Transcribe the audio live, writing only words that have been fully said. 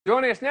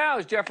Joining us now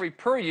is Geoffrey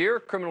Puryear,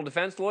 criminal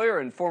defense lawyer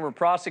and former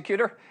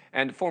prosecutor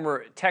and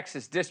former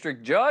Texas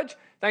district judge.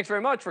 Thanks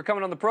very much for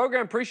coming on the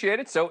program. Appreciate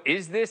it. So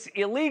is this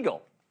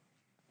illegal?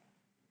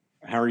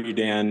 How are you,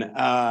 Dan?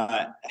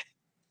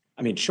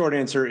 Short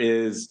answer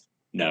is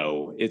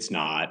no, it's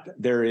not.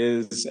 There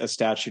is a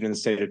statute in the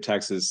state of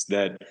Texas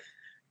that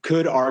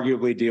could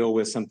arguably deal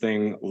with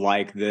something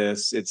like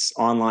this. It's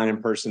online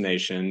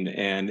impersonation,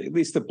 and at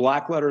least the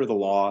black letter of the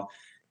law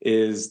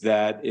is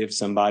that if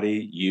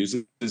somebody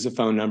uses a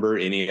phone number,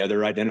 any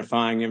other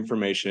identifying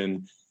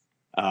information,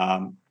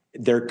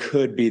 there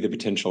could be the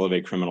potential of a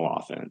criminal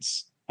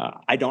offense.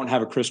 I don't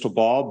have a crystal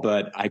ball,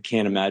 but I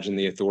can't imagine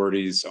the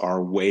authorities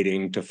are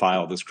waiting to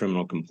file this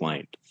criminal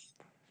complaint.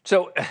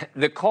 So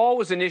the call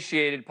was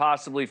initiated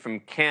possibly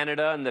from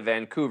Canada and the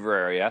Vancouver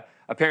area,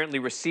 apparently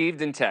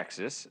received in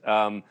Texas.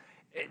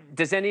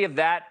 Does any of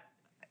that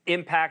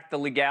impact the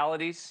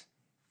legalities?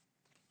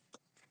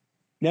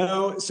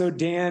 No. So,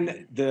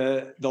 Dan,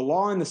 the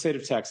law in the state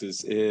of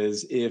Texas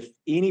is if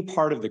any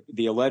part of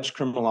the alleged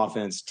criminal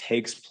offense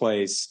takes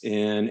place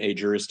in a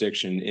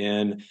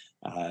jurisdiction,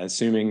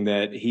 assuming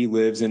that he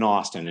lives in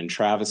Austin, in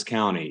Travis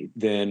County,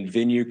 then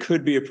venue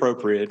could be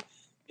appropriate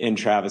in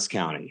Travis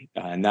County.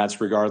 And that's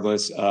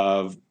regardless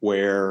of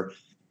where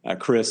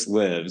Chris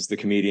lives, the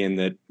comedian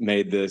that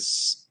made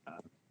this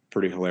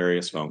pretty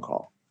hilarious phone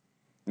call.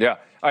 Yeah.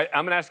 All right,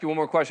 I'm going to ask you one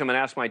more question. I'm going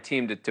to ask my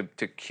team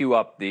to cue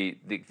up the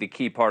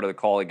key part of the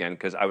call again,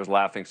 because I was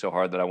laughing so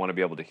hard that I want to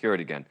be able to hear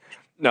it again.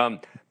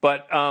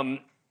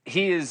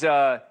 He is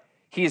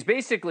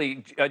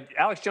basically,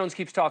 Alex Jones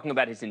keeps talking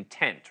about his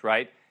intent,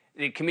 right?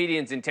 The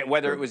comedian's intent,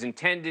 whether it was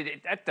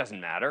intended, that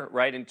doesn't matter,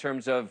 right? In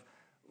terms of,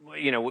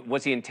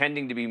 was he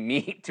intending to be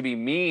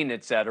mean,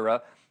 et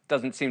cetera,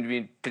 doesn't seem to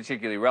be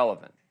particularly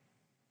relevant.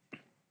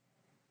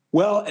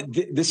 Well,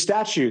 the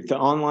statute, the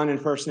online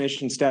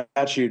impersonation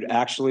statute,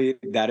 actually,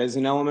 that is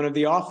an element of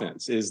the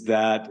offense, is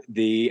that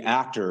the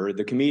actor,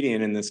 the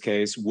comedian in this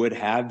case, would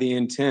have the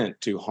intent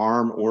to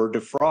harm or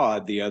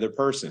defraud the other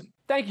person.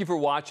 Thank you for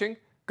watching.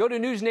 Go to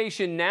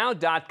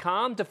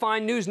newsnationnow.com to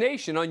find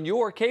NewsNation on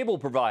your cable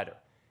provider.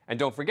 And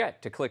don't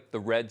forget to click the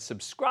red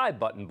subscribe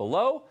button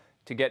below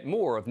to get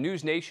more of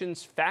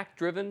NewsNation's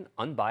fact-driven,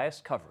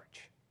 unbiased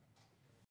coverage.